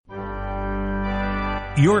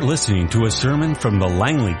You're listening to a sermon from the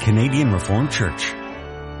Langley Canadian Reformed Church.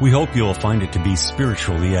 We hope you'll find it to be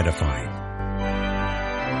spiritually edifying.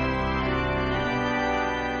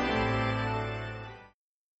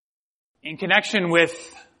 In connection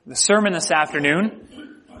with the sermon this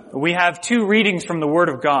afternoon, we have two readings from the Word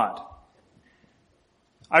of God.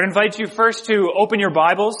 I'd invite you first to open your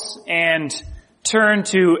Bibles and turn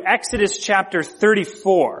to Exodus chapter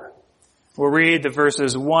 34. We'll read the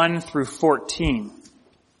verses 1 through 14.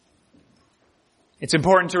 It's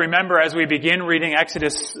important to remember as we begin reading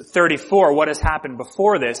Exodus 34 what has happened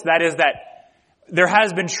before this. That is that there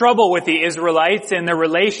has been trouble with the Israelites in their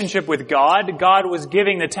relationship with God. God was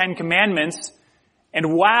giving the Ten Commandments,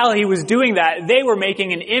 and while he was doing that, they were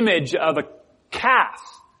making an image of a calf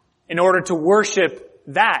in order to worship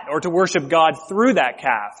that, or to worship God through that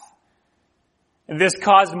calf. And this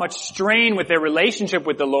caused much strain with their relationship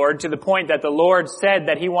with the Lord, to the point that the Lord said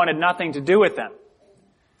that he wanted nothing to do with them.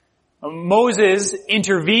 Moses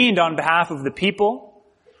intervened on behalf of the people,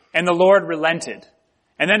 and the Lord relented.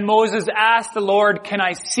 And then Moses asked the Lord, "Can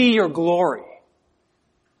I see your glory?"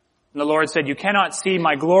 And the Lord said, "You cannot see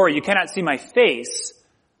my glory. You cannot see my face.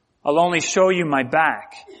 I'll only show you my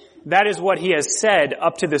back." That is what he has said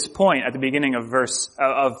up to this point at the beginning of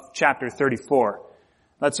chapter 34.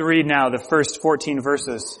 Let's read now the first 14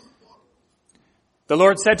 verses. The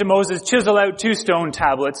Lord said to Moses, "Chisel out 2 stone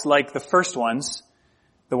tablets like the first ones,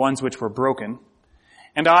 the ones which were broken,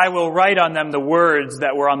 and I will write on them the words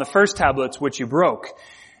that were on the first tablets which you broke.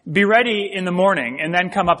 Be ready in the morning, and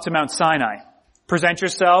then come up to Mount Sinai. Present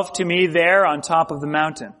yourself to me there on top of the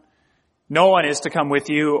mountain. No one is to come with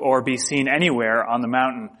you or be seen anywhere on the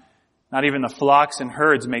mountain. Not even the flocks and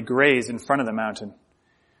herds may graze in front of the mountain."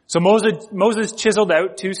 So Moses chiseled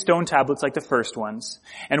out 2 stone tablets like the first ones,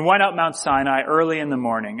 and went up Mount Sinai early in the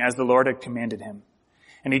morning, as the Lord had commanded him.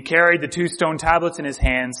 And he carried the 2 stone tablets in his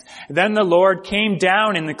hands. Then the Lord came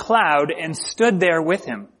down in the cloud and stood there with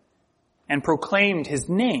him, and proclaimed his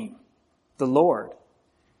name, the Lord.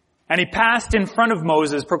 And he passed in front of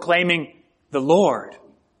Moses, proclaiming, the Lord,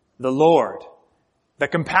 the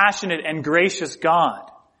compassionate and gracious God,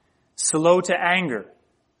 slow to anger,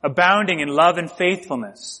 abounding in love and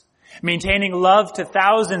faithfulness, maintaining love to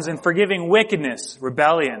thousands and forgiving wickedness,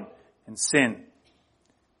 rebellion, and sin.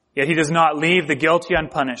 Yet he does not leave the guilty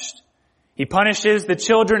unpunished. He punishes the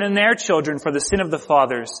children and their children for the sin of the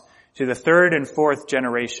fathers to the 3rd and 4th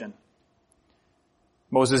generation.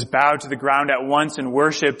 Moses bowed to the ground at once and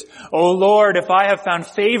worshipped. "O Lord, if I have found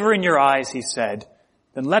favor in your eyes," he said,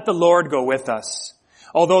 "then let the Lord go with us.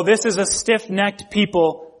 Although this is a stiff-necked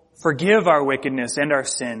people, forgive our wickedness and our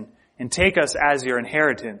sin, and take us as your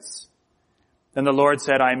inheritance." Then the Lord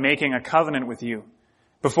said, "I am making a covenant with you.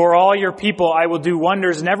 Before all your people I will do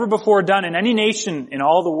wonders never before done in any nation in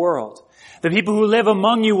all the world. The people who live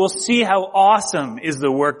among you will see how awesome is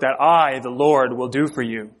the work that I, the Lord, will do for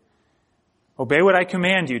you. Obey what I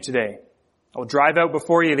command you today. I will drive out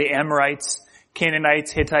before you the Amorites,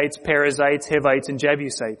 Canaanites, Hittites, Perizzites, Hivites, and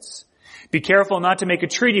Jebusites. Be careful not to make a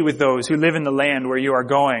treaty with those who live in the land where you are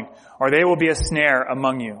going, or they will be a snare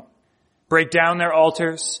among you. Break down their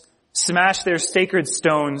altars, smash their sacred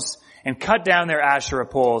stones, and cut down their Asherah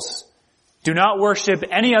poles. Do not worship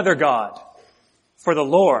any other god, for the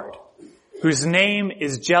Lord, whose name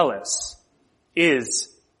is jealous,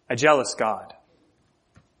 is a jealous God."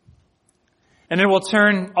 And then we'll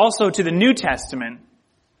turn also to the New Testament,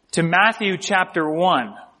 to Matthew chapter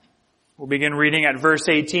 1. We'll begin reading at verse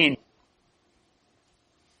 18.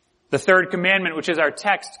 The 3rd commandment, which is our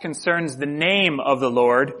text, concerns the name of the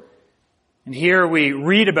Lord. And here we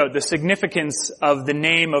read about the significance of the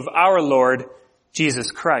name of our Lord,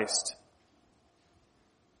 Jesus Christ.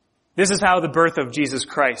 This is how the birth of Jesus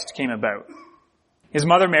Christ came about. His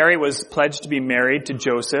mother Mary was pledged to be married to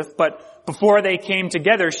Joseph, but before they came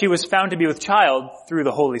together, she was found to be with child through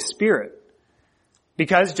the Holy Spirit.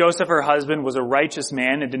 Because Joseph, her husband, was a righteous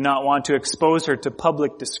man and did not want to expose her to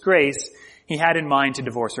public disgrace, he had in mind to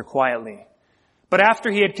divorce her quietly. But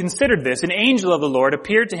after he had considered this, an angel of the Lord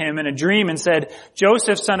appeared to him in a dream and said,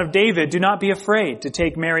 "Joseph, son of David, do not be afraid to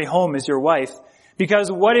take Mary home as your wife,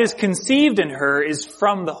 because what is conceived in her is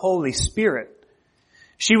from the Holy Spirit.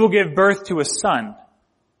 She will give birth to a son,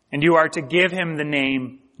 and you are to give him the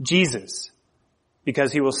name Jesus,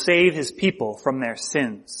 because he will save his people from their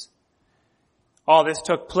sins." All this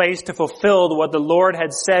took place to fulfill what the Lord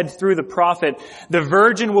had said through the prophet, "The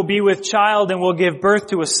virgin will be with child and will give birth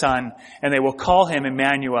to a son, and they will call him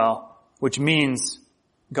Emmanuel," which means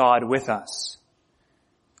God with us.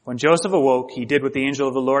 When Joseph awoke, he did what the angel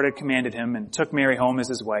of the Lord had commanded him and took Mary home as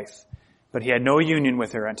his wife. But he had no union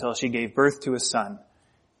with her until she gave birth to a son,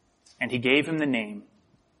 and he gave him the name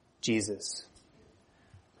Jesus.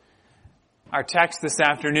 Our text this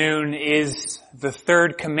afternoon is the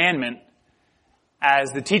third commandment,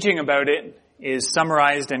 as the teaching about it is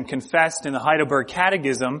summarized and confessed in the Heidelberg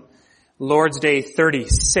Catechism, Lord's Day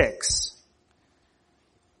 36.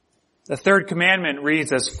 The third commandment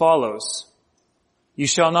reads as follows: "You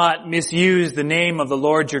shall not misuse the name of the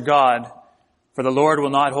Lord your God, for the Lord will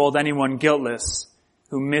not hold anyone guiltless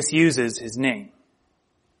who misuses his name."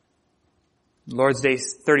 Lord's Day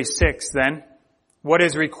 36, then. What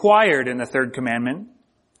is required in the third commandment?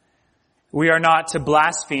 We are not to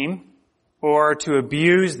blaspheme or to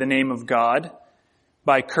abuse the name of God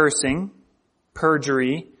by cursing,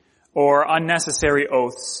 perjury, or unnecessary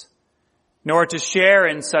oaths, nor to share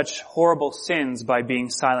in such horrible sins by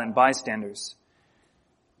being silent bystanders.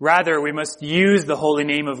 Rather, we must use the holy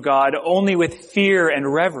name of God only with fear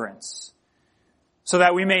and reverence, so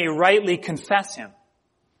that we may rightly confess Him,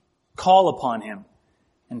 call upon Him,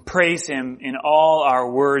 and praise Him in all our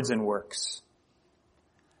words and works.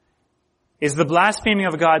 Is the blaspheming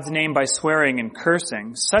of God's name by swearing and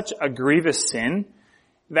cursing such a grievous sin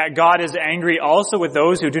that God is angry also with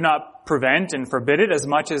those who do not prevent and forbid it as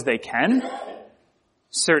much as they can?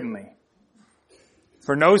 Certainly.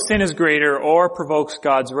 For no sin is greater or provokes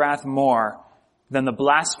God's wrath more than the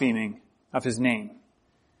blaspheming of His name.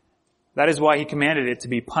 That is why He commanded it to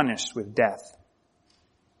be punished with death.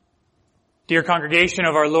 Dear congregation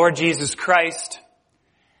of our Lord Jesus Christ,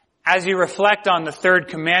 as you reflect on the third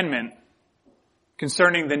commandment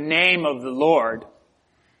concerning the name of the Lord,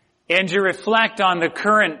 and you reflect on the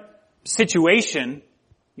current situation,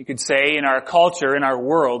 you could say, in our culture, in our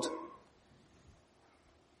world,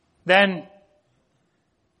 then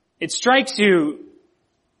it strikes you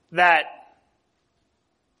that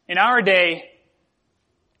in our day,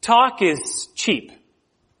 talk is cheap.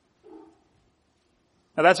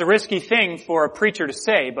 Now that's a risky thing for a preacher to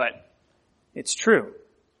say, but it's true.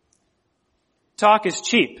 Talk is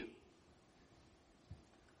cheap.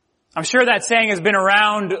 I'm sure that saying has been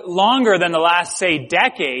around longer than the last, say,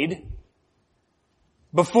 decade,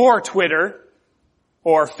 before Twitter,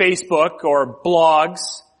 or Facebook, or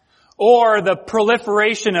blogs, or the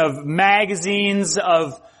proliferation of magazines,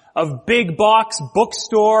 of big box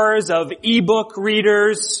bookstores, of ebook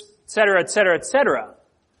readers, etc., etc., etc.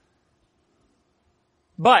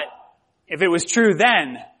 But if it was true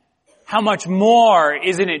then, how much more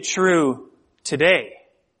isn't it true today?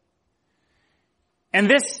 And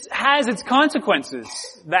this has its consequences,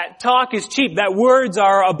 that talk is cheap, that words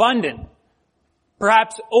are abundant,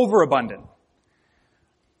 perhaps overabundant.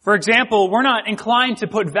 For example, we're not inclined to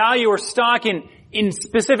put value or stock in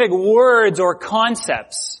specific words or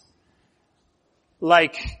concepts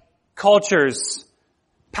like cultures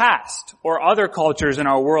past or other cultures in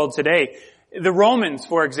our world today. The Romans,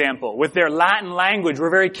 for example, with their Latin language, were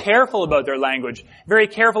very careful about their language, very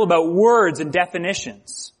careful about words and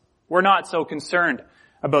definitions. We're not so concerned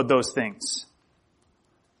about those things.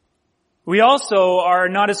 We also are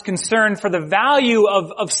not as concerned for the value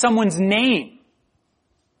of someone's name.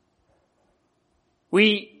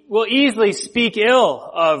 We will easily speak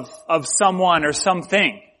ill of someone or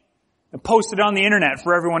something and post it on the internet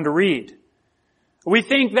for everyone to read. We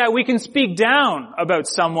think that we can speak down about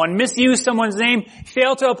someone, misuse someone's name,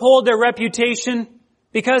 fail to uphold their reputation,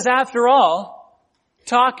 because after all,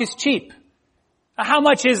 talk is cheap. How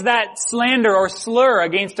much is that slander or slur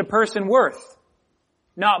against a person worth?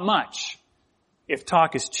 Not much, if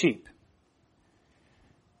talk is cheap.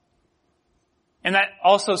 And that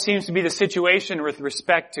also seems to be the situation with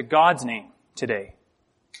respect to God's name today.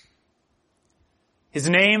 His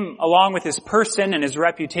name, along with His person and His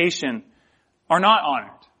reputation, are not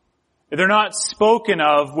honored. They're not spoken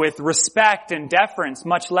of with respect and deference,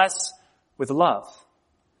 much less with love.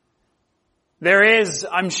 There is,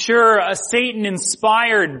 I'm sure, a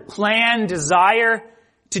Satan-inspired plan, desire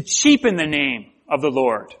to cheapen the name of the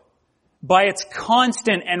Lord by its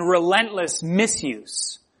constant and relentless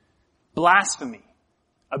misuse, blasphemy,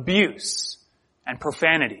 abuse, and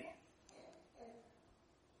profanity.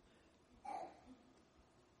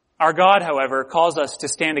 Our God, however, calls us to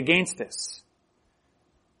stand against this.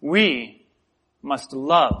 We must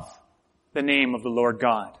love the name of the Lord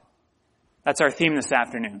God. That's our theme this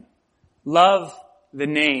afternoon. Love the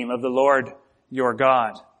name of the Lord your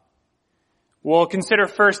God. We'll consider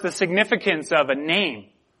first the significance of a name.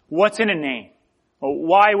 What's in a name? Well,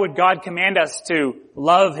 why would God command us to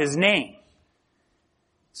love His name?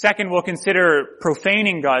 Second, we'll consider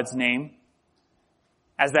profaning God's name,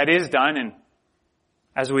 as that is done and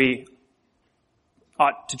as we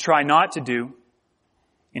ought to try not to do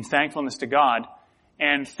in thankfulness to God.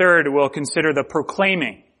 And third, we'll consider the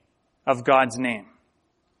proclaiming of God's name.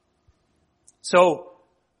 So,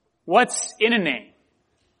 what's in a name?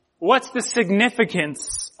 What's the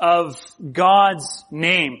significance of God's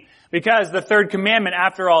name? Because the third commandment,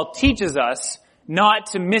 after all, teaches us not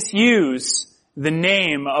to misuse the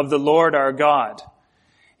name of the Lord our God.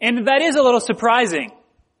 And that is a little surprising,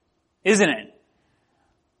 isn't it?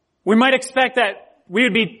 We might expect that we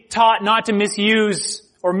would be taught not to misuse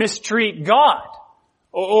or mistreat God,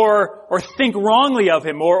 or think wrongly of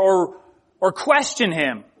Him, or question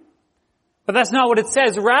Him. But that's not what it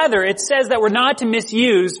says. Rather, it says that we're not to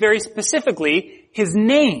misuse, very specifically, His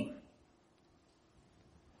name.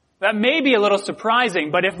 That may be a little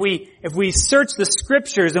surprising, but if we search the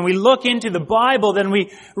Scriptures and we look into the Bible, then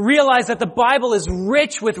we realize that the Bible is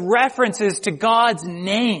rich with references to God's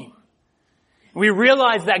name. We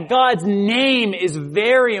realize that God's name is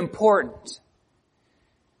very important.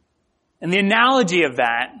 And the analogy of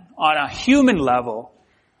that, on a human level,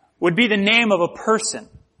 would be the name of a person.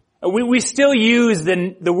 We still use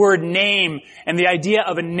the word name and the idea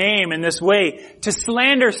of a name in this way. To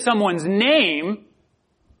slander someone's name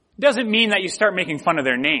doesn't mean that you start making fun of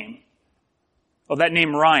their name. Oh, that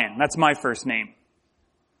name Ryan, that's my first name.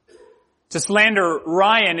 To slander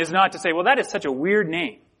Ryan is not to say, well, that is such a weird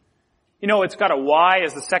name. You know, it's got a Y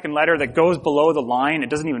as the second letter that goes below the line.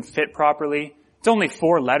 It doesn't even fit properly. It's only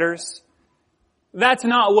 4 letters. That's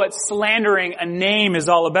not what slandering a name is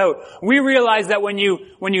all about. We realize that when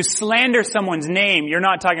you slander someone's name, you're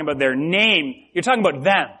not talking about their name, you're talking about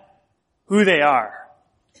them, who they are.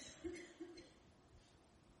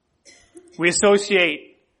 We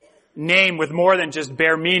associate name with more than just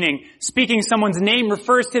bare meaning. Speaking someone's name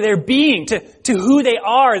refers to their being, to who they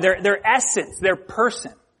are, their essence, their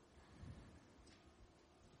person.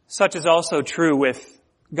 Such is also true with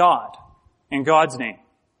God and God's name.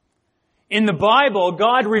 In the Bible,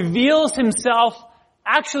 God reveals Himself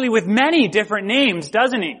actually with many different names,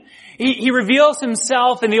 doesn't He? He reveals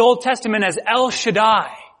Himself in the Old Testament as El Shaddai,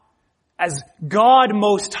 as God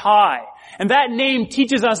Most High. And that name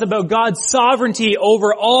teaches us about God's sovereignty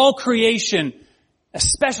over all creation,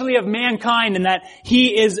 especially of mankind, and that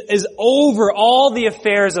He is over all the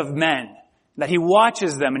affairs of men, that He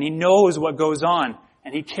watches them and He knows what goes on,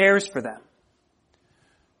 and He cares for them.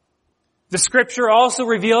 The Scripture also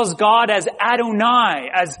reveals God as Adonai,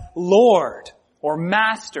 as Lord or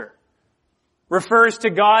Master. Refers to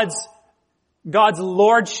God's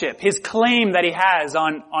lordship, His claim that He has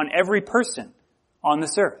on every person on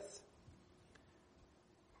this earth.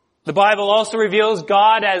 The Bible also reveals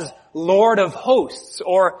God as Lord of hosts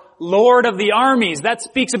or Lord of the armies. That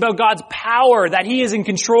speaks about God's power, that He is in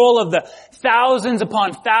control of the thousands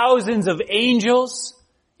upon thousands of angels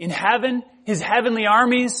in heaven, His heavenly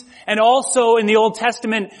armies, and also in the Old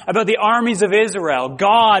Testament about the armies of Israel.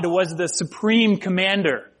 God was the supreme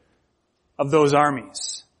commander of those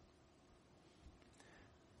armies.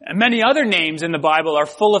 And many other names in the Bible are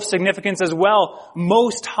full of significance as well.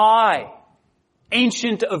 Most High,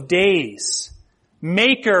 Ancient of Days,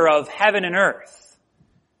 Maker of heaven and earth,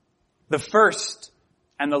 the first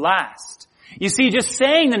and the last. You see, just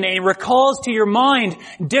saying the name recalls to your mind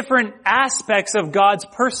different aspects of God's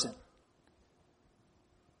person.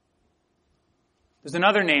 There's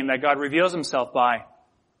another name that God reveals Himself by,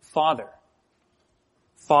 Father.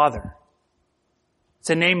 Father. It's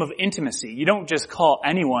a name of intimacy. You don't just call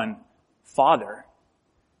anyone Father.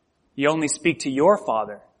 You only speak to your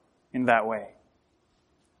Father in that way.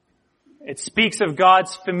 It speaks of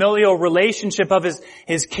God's familial relationship, of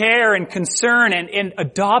His care and concern and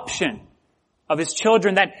adoption of His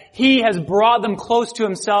children, that He has brought them close to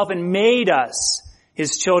Himself and made us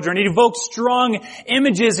His children. It evokes strong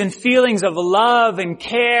images and feelings of love and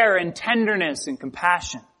care and tenderness and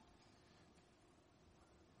compassion.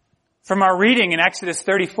 From our reading in Exodus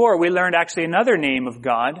 34, we learned actually another name of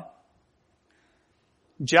God,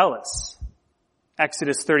 jealous.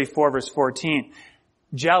 Exodus 34 verse 14.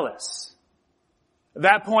 Jealous.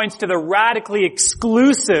 That points to the radically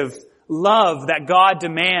exclusive love that God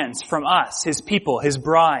demands from us, His people, His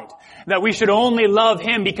bride. That we should only love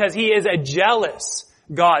Him because He is a jealous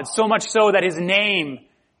God, so much so that His name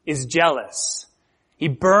is jealous. He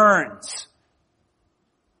burns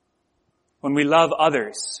when we love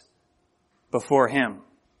others before Him.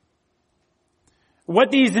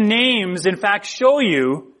 What these names, in fact, show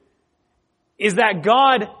you is that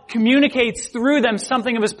God communicates through them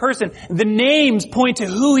something of His person. The names point to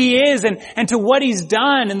who He is and to what He's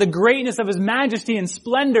done and the greatness of His majesty and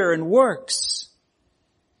splendor and works.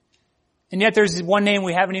 And yet there's one name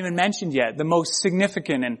we haven't even mentioned yet, the most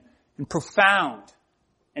significant and profound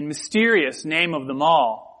and mysterious name of them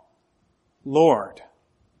all, Lord.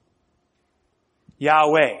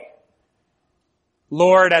 Yahweh.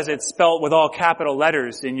 Lord, as it's spelt with all capital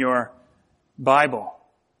letters in your Bible.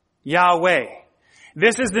 Yahweh.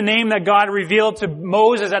 This is the name that God revealed to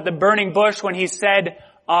Moses at the burning bush when he said,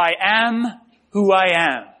 I am who I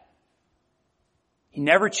am. He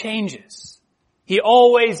never changes. He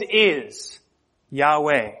always is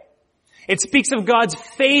Yahweh. It speaks of God's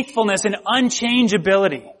faithfulness and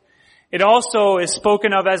unchangeability. It also is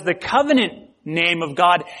spoken of as the covenant name of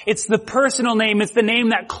God. It's the personal name. It's the name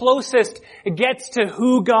that closest gets to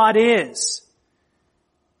who God is.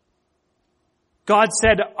 God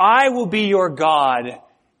said, I will be your God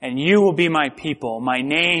and you will be my people. My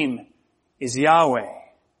name is Yahweh.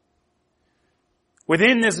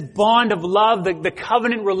 Within this bond of love, the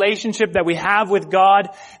covenant relationship that we have with God,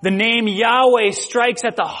 the name Yahweh strikes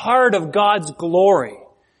at the heart of God's glory.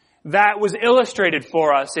 That was illustrated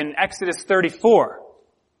for us in Exodus 34.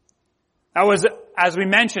 That was, as we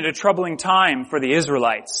mentioned, a troubling time for the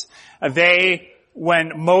Israelites.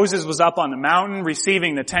 When Moses was up on the mountain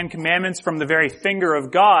receiving the 10 Commandments from the very finger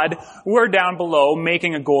of God, were down below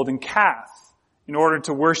making a golden calf in order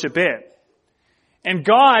to worship it. And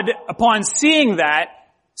God, upon seeing that,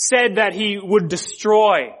 said that he would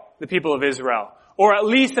destroy the people of Israel, or at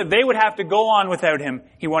least that they would have to go on without him.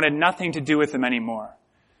 He wanted nothing to do with them anymore.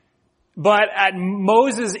 But at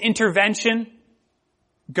Moses' intervention,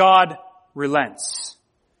 God relents.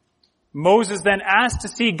 Moses then asks to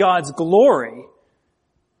see God's glory,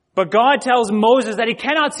 but God tells Moses that he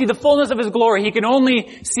cannot see the fullness of his glory. He can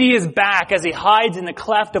only see his back as he hides in the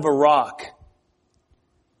cleft of a rock.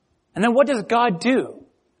 And then what does God do?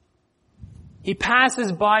 He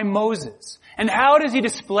passes by Moses. And how does he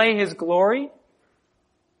display his glory?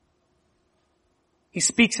 He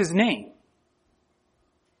speaks his name.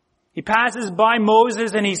 He passes by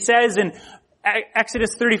Moses and he says in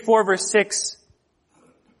Exodus 34 verse 6,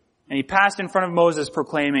 and he passed in front of Moses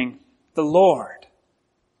proclaiming, the Lord,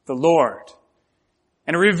 the Lord.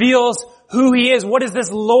 And it reveals who he is. What does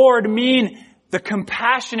this Lord mean? The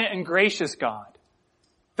compassionate and gracious God.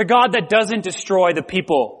 The God that doesn't destroy the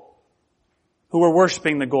people who were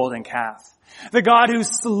worshiping the golden calf. The God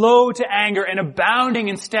who's slow to anger and abounding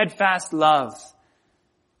in steadfast love.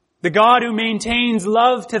 The God who maintains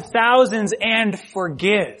love to thousands and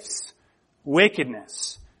forgives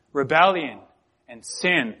wickedness, rebellion, and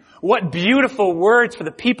sin. What beautiful words for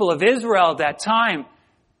the people of Israel at that time.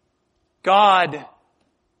 God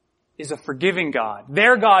is a forgiving God.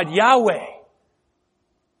 Their God, Yahweh,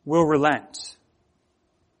 will relent.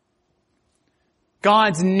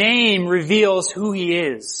 God's name reveals who he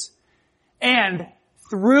is. And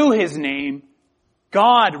through his name,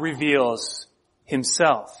 God reveals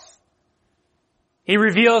himself. He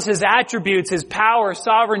reveals his attributes, his power,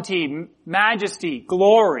 sovereignty, majesty,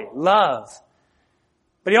 glory, love.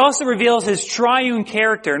 But he also reveals his triune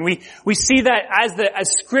character. And we see that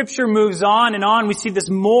as scripture moves on and on, we see this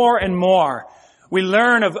more and more. We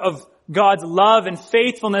learn of God's love and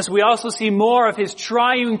faithfulness. We also see more of his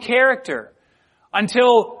triune character.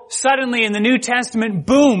 Until suddenly in the New Testament,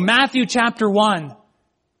 boom, Matthew chapter 1.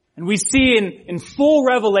 And we see in full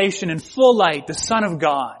revelation, in full light, the Son of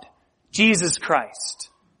God, Jesus Christ,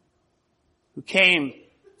 who came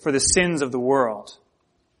for the sins of the world.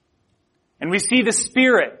 And we see the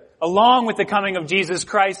Spirit along with the coming of Jesus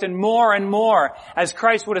Christ, and more as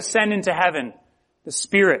Christ would ascend into heaven, the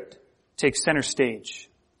Spirit takes center stage.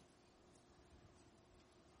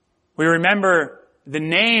 We remember the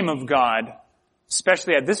name of God,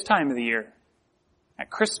 especially at this time of the year, at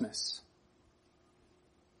Christmas.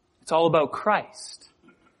 It's all about Christ.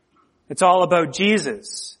 It's all about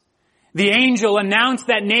Jesus. The angel announced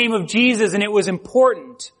that name of Jesus, and it was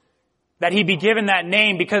important that he be given that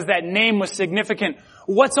name because that name was significant.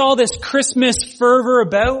 What's all this Christmas fervor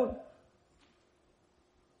about?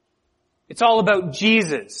 It's all about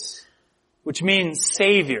Jesus, which means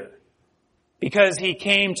Savior, because he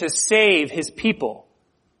came to save his people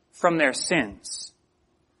from their sins.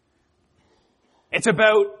 It's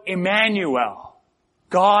about Emmanuel,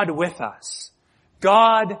 God with us.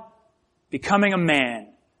 God becoming a man,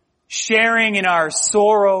 sharing in our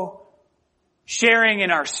sorrow, sharing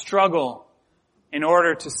in our struggle in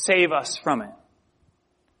order to save us from it.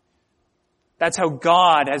 That's how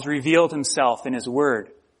God has revealed himself in his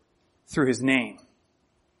word through his name.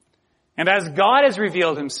 And as God has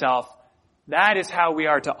revealed himself, that is how we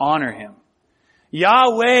are to honor him.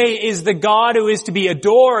 Yahweh is the God who is to be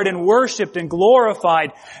adored and worshipped and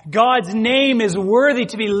glorified. God's name is worthy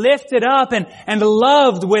to be lifted up and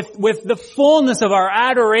loved with the fullness of our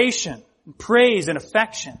adoration, praise, and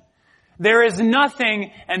affection. There is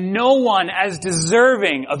nothing and no one as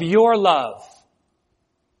deserving of your love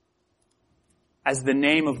as the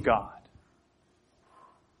name of God.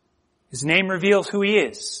 His name reveals who He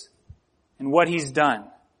is and what He's done.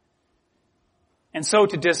 And so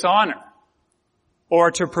to dishonor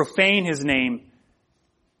or to profane His name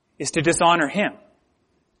is to dishonor Him,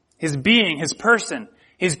 His being, His person,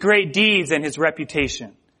 His great deeds, and His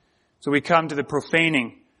reputation. So we come to the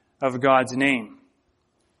profaning of God's name.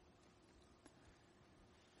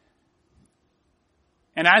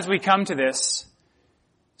 And as we come to this,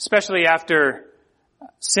 especially after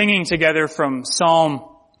singing together from Psalm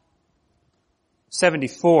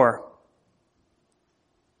 74,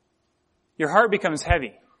 your heart becomes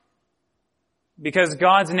heavy because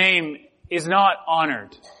God's name is not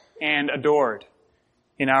honored and adored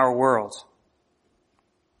in our world.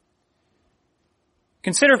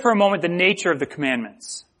 Consider for a moment the nature of the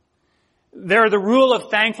commandments. They're the rule of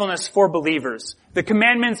thankfulness for believers. The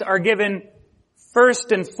commandments are given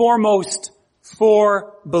first and foremost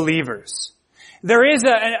for believers. There is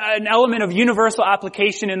an element of universal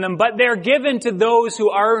application in them, but they're given to those who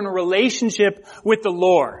are in a relationship with the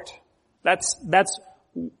Lord. That's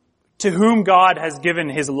to whom God has given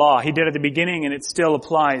His law. He did at the beginning, and it still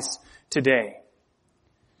applies today.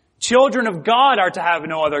 Children of God are to have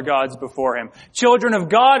no other gods before Him. Children of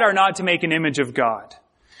God are not to make an image of God.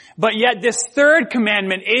 But yet this third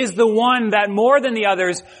commandment is the one that more than the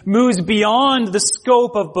others moves beyond the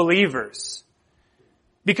scope of believers.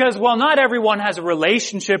 Because while not everyone has a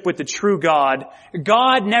relationship with the true God,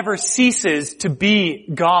 God never ceases to be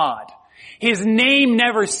God. His name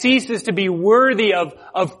never ceases to be worthy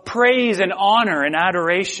of praise and honor and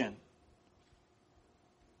adoration.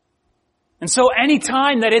 And so any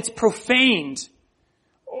time that it's profaned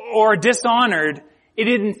or dishonored, it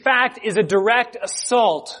in fact is a direct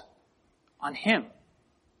assault on Him.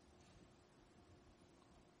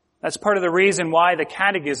 That's part of the reason why the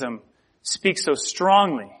Catechism speaks so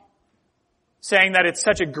strongly, saying that it's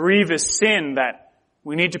such a grievous sin that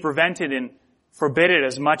we need to prevent it and forbid it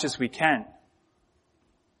as much as we can.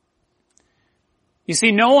 You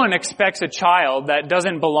see, no one expects a child that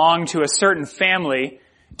doesn't belong to a certain family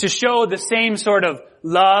to show the same sort of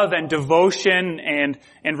love and devotion and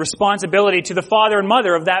responsibility to the father and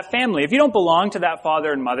mother of that family. If you don't belong to that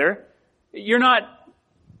father and mother, you're not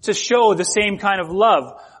to show the same kind of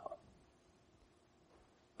love.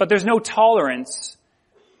 But there's no tolerance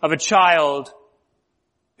of a child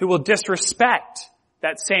who will disrespect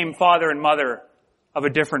that same father and mother of a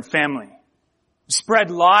different family, spread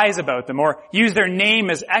lies about them, or use their name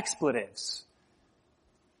as expletives.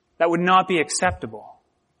 That would not be acceptable.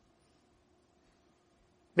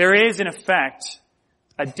 There is, in effect,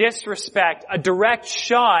 a disrespect, a direct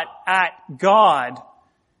shot at God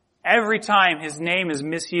every time His name is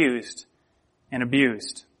misused and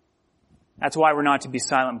abused. That's why we're not to be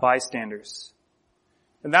silent bystanders.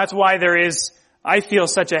 And that's why there is, I feel,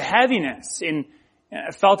 such a heaviness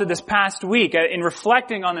I felt it this past week in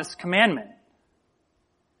reflecting on this commandment.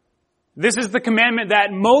 This is the commandment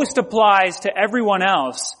that most applies to everyone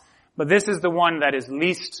else, but this is the one that is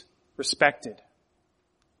least respected.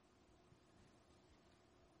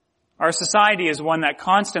 Our society is one that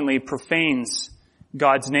constantly profanes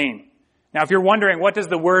God's name. Now, if you're wondering, what does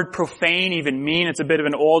the word profane even mean? It's a bit of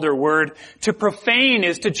an older word. To profane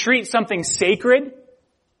is to treat something sacred,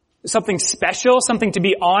 something special, something to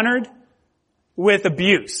be honored, with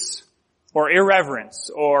abuse or irreverence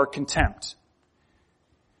or contempt.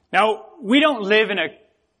 Now, we don't live in a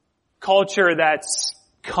culture that's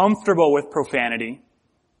comfortable with profanity.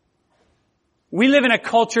 We live in a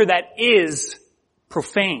culture that is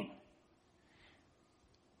profane.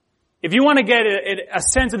 If you want to get a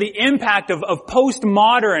sense of the impact of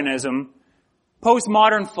postmodernism,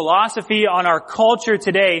 postmodern philosophy on our culture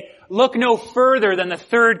today, look no further than the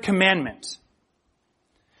third commandment.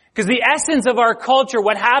 Because the essence of our culture,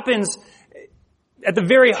 what happens at the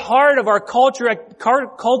very heart of our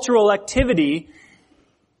cultural activity,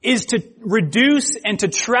 is to reduce and to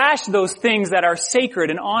trash those things that are sacred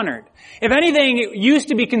and honored. If anything used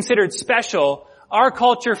to be considered special, our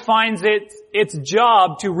culture finds its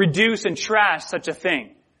job to reduce and trash such a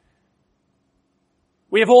thing.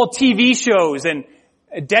 We have whole TV shows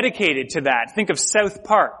dedicated to that. Think of South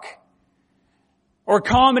Park. Or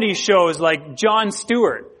comedy shows like Jon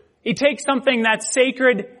Stewart. He takes something that's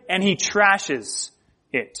sacred and he trashes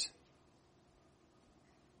it.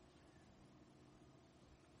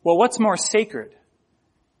 Well, what's more sacred?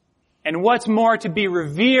 And what's more to be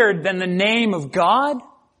revered than the name of God?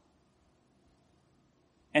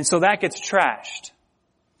 And so that gets trashed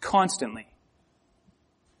constantly.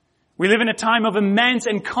 We live in a time of immense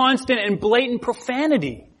and constant and blatant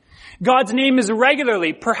profanity. God's name is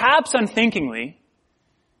regularly, perhaps unthinkingly,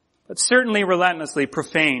 but certainly relentlessly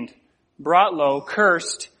profaned, brought low,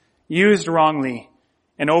 cursed, used wrongly,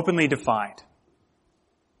 and openly defied.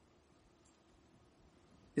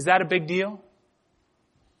 Is that a big deal?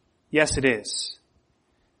 Yes, it is.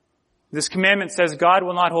 This commandment says God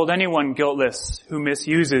will not hold anyone guiltless who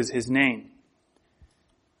misuses his name.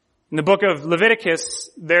 In the book of Leviticus,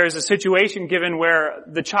 there's a situation given where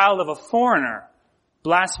the child of a foreigner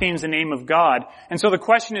blasphemes the name of God. And so the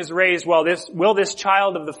question is raised, well, will this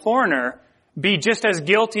child of the foreigner be just as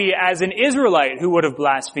guilty as an Israelite who would have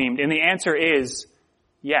blasphemed? And the answer is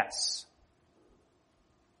yes.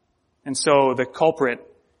 And so the culprit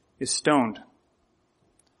is stoned.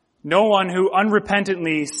 No one who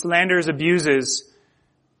unrepentantly slanders, abuses,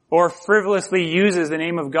 or frivolously uses the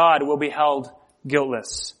name of God will be held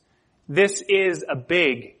guiltless. This is a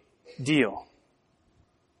big deal.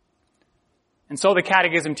 And so the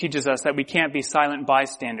Catechism teaches us that we can't be silent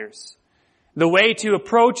bystanders. The way to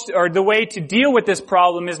approach, or the way to deal with this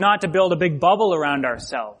problem is not to build a big bubble around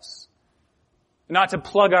ourselves. Not to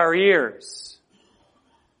plug our ears.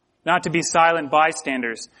 Not to be silent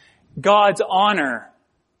bystanders. God's honor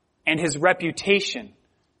and his reputation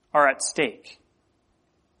are at stake.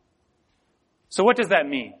 So what does that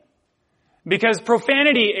mean? Because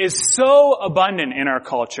profanity is so abundant in our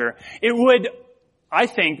culture, it would, I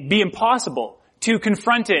think, be impossible to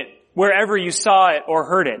confront it wherever you saw it or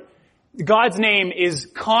heard it. God's name is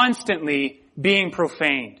constantly being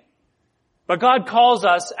profaned. But God calls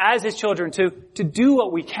us as his children to do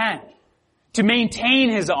what we can, to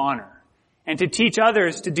maintain his honor, and to teach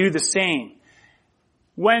others to do the same.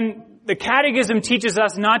 When the Catechism teaches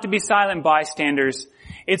us not to be silent bystanders,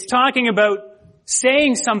 it's talking about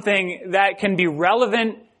saying something that can be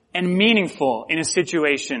relevant and meaningful in a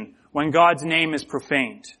situation when God's name is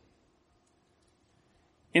profaned.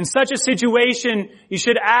 In such a situation, you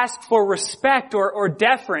should ask for respect or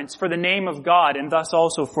deference for the name of God and thus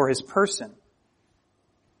also for his person.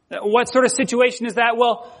 What sort of situation is that?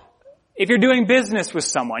 Well, if you're doing business with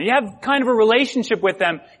someone, you have kind of a relationship with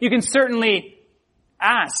them, you can certainly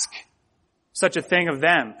ask such a thing of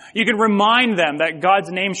them. You can remind them that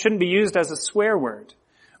God's name shouldn't be used as a swear word.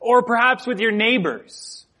 Or perhaps with your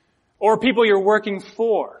neighbors or people you're working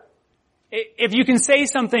for. If you can say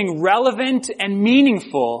something relevant and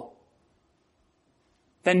meaningful,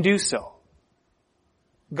 then do so.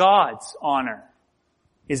 God's honor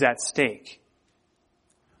is at stake.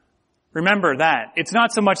 Remember that. It's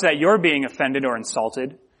not so much that you're being offended or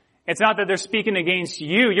insulted. It's not that they're speaking against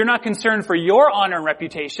you. You're not concerned for your honor and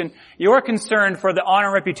reputation. You're concerned for the honor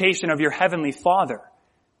and reputation of your heavenly Father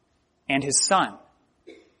and his Son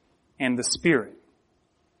and the Spirit.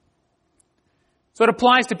 So it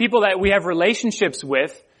applies to people that we have relationships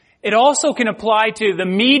with. It also can apply to the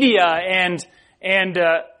media and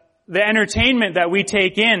the entertainment that we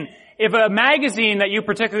take in. If a magazine that you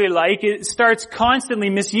particularly like starts constantly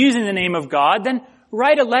misusing the name of God, then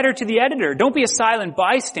write a letter to the editor. Don't be a silent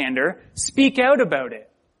bystander. Speak out about it.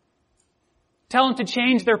 Tell them to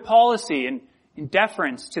change their policy in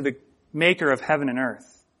deference to the maker of heaven and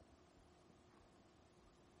earth.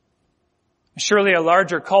 Surely a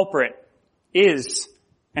larger culprit is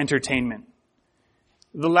entertainment.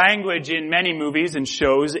 The language in many movies and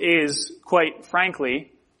shows is, quite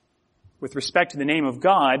frankly, with respect to the name of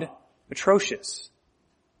God, atrocious.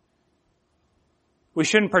 We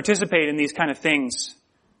shouldn't participate in these kind of things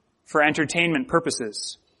for entertainment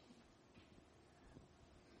purposes.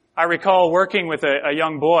 I recall working with a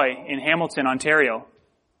young boy in Hamilton, Ontario,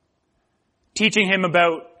 teaching him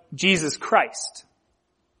about Jesus Christ.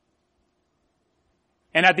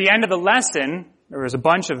 And at the end of the lesson, there was a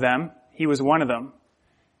bunch of them, he was one of them,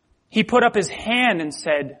 he put up his hand and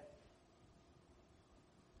said,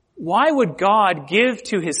 "Why would God give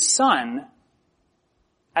to his Son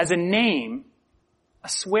as a name a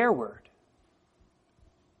swear word?"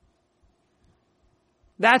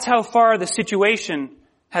 That's how far the situation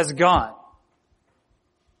has gone.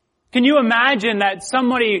 Can you imagine that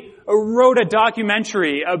somebody wrote a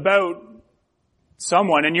documentary about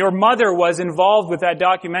someone and your mother was involved with that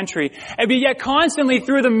documentary, and yet constantly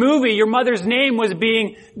through the movie your mother's name was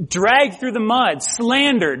being dragged through the mud,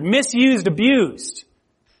 slandered, misused, abused?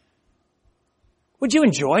 Would you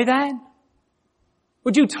enjoy that?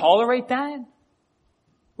 Would you tolerate that?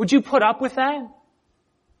 Would you put up with that?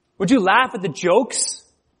 Would you laugh at the jokes?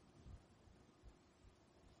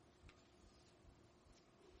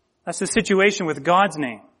 That's the situation with God's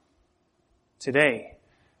name today.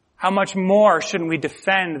 How much more shouldn't we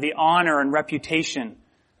defend the honor and reputation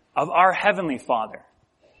of our Heavenly Father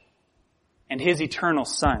and his eternal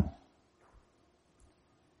Son?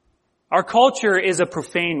 Our culture is a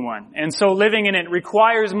profane one, and so living in it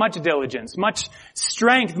requires much diligence, much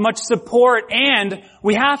strength, much support, and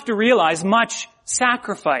we have to realize much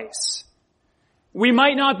sacrifice. We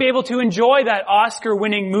might not be able to enjoy that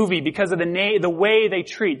Oscar-winning movie because of the way they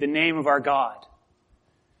treat the name of our God.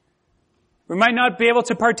 We might not be able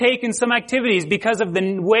to partake in some activities because of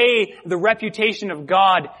the way the reputation of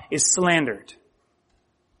God is slandered.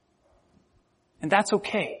 And that's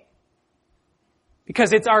okay.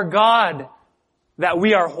 Because it's our God that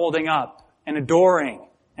we are holding up and adoring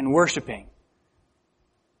and worshiping.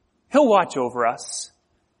 He'll watch over us.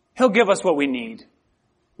 He'll give us what we need.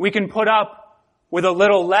 We can put up with a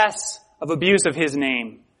little less of abuse of His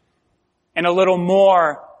name and a little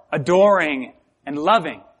more adoring and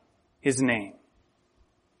loving His name.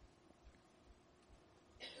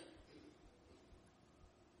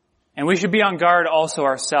 And we should be on guard also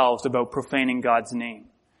ourselves about profaning God's name.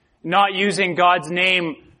 Not using God's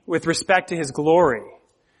name with respect to His glory.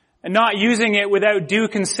 And not using it without due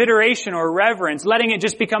consideration or reverence, letting it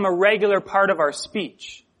just become a regular part of our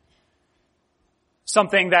speech.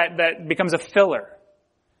 Something that becomes a filler.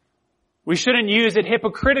 We shouldn't use it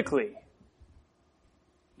hypocritically.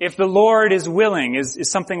 If the Lord is willing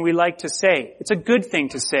is something we like to say. It's a good thing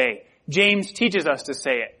to say. James teaches us to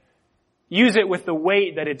say it. Use it with the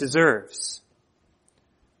weight that it deserves.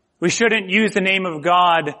 We shouldn't use the name of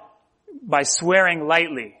God by swearing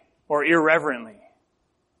lightly or irreverently.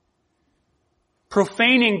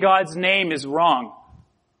 Profaning God's name is wrong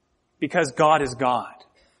because God is God.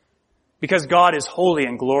 Because God is holy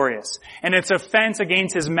and glorious. And it's offense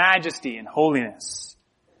against His majesty and holiness.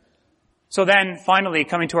 So then, finally,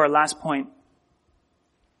 coming to our last point,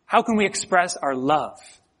 how can we express our love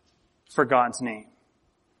for God's name?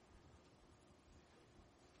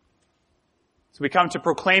 So we come to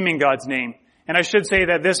proclaiming God's name. And I should say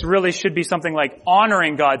that this really should be something like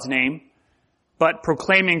honoring God's name, but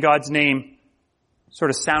proclaiming God's name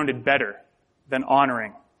sort of sounded better than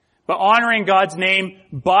honoring. But honoring God's name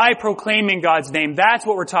by proclaiming God's name, that's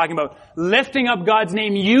what we're talking about. Lifting up God's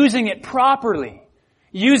name, using it properly.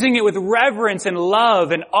 Using it with reverence and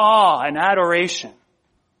love and awe and adoration.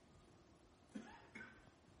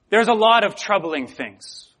 There's a lot of troubling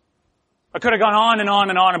things. I could have gone on and on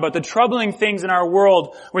and on about the troubling things in our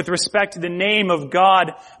world with respect to the name of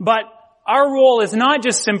God, but our role is not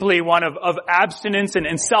just simply one of abstinence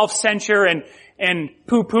and self-censure and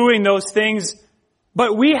poo-pooing those things,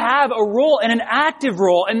 but we have a role and an active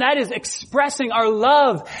role, and that is expressing our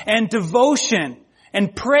love and devotion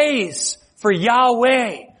and praise for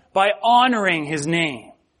Yahweh by honoring His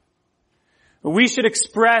name. We should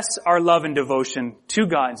express our love and devotion to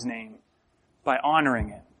God's name by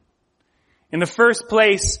honoring it. In the first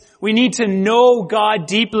place, we need to know God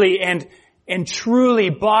deeply and truly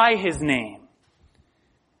by His name.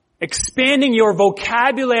 Expanding your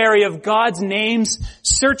vocabulary of God's names,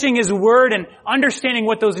 searching His Word and understanding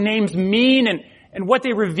what those names mean and what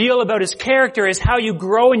they reveal about His character is how you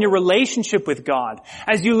grow in your relationship with God.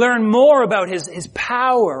 As you learn more about His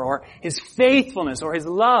power or His faithfulness or His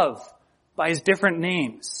love by His different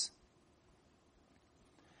names.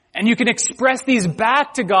 And you can express these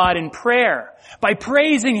back to God in prayer by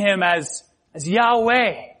praising Him as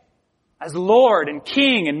Yahweh, as Lord and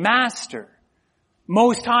King and Master,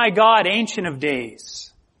 Most High God, Ancient of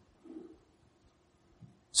Days.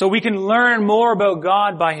 So we can learn more about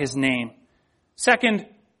God by His name. Second,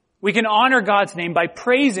 we can honor God's name by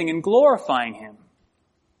praising and glorifying Him.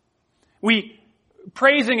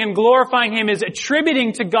 Praising and glorifying Him is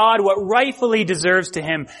attributing to God what rightfully deserves to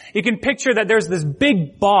Him. You can picture that there's this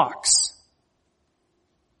big box.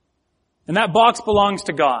 And that box belongs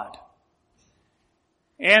to God.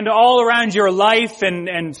 And all around your life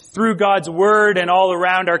and through God's Word and all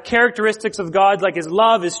around are characteristics of God like His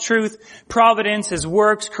love, His truth, providence, His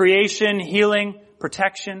works, creation, healing,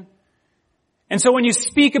 protection. And so when you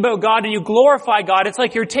speak about God and you glorify God, it's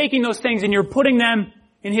like you're taking those things and you're putting them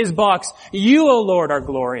in His box. You, O Lord, are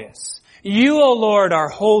glorious. You, O Lord, are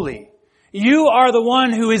holy. You are the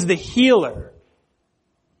one who is the healer.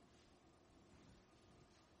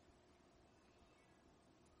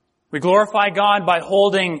 We glorify God by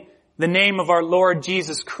holding the name of our Lord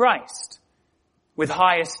Jesus Christ with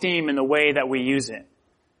high esteem in the way that we use it.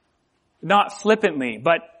 Not flippantly,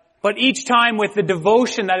 but each time with the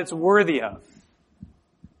devotion that it's worthy of.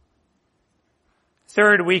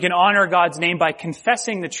 Third, we can honor God's name by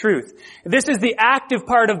confessing the truth. This is the active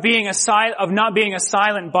part of not being a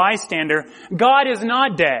silent bystander. God is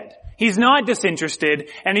not dead. He's not disinterested,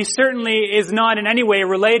 and He certainly is not in any way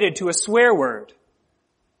related to a swear word.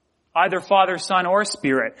 Either Father, Son, or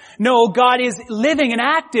Spirit. No, God is living and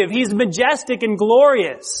active. He's majestic and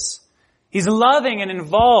glorious. He's loving and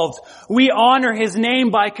involved. We honor His name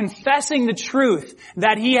by confessing the truth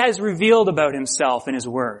that He has revealed about Himself in His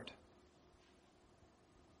Word.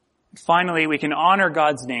 Finally, we can honor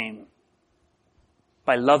God's name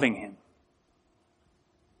by loving Him.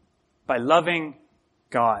 By loving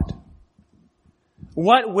God.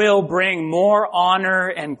 What will bring more honor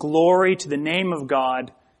and glory to the name of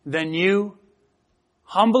God than you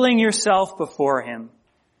humbling yourself before Him,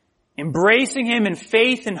 embracing Him in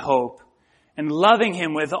faith and hope, and loving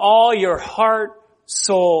Him with all your heart,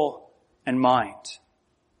 soul, and mind?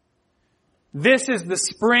 This is the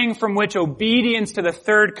spring from which obedience to the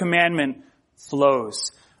third commandment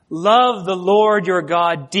flows. Love the Lord your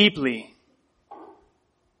God deeply,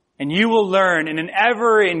 and you will learn in an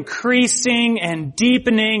ever increasing and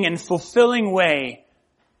deepening and fulfilling way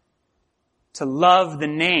to love the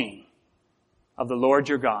name of the Lord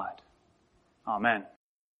your God. Amen.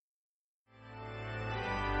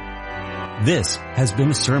 This has been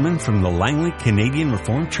a sermon from the Langley Canadian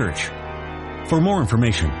Reformed Church. For more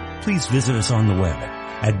information, please visit us on the web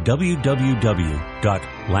at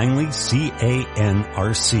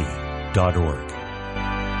www.langleycanrc.org.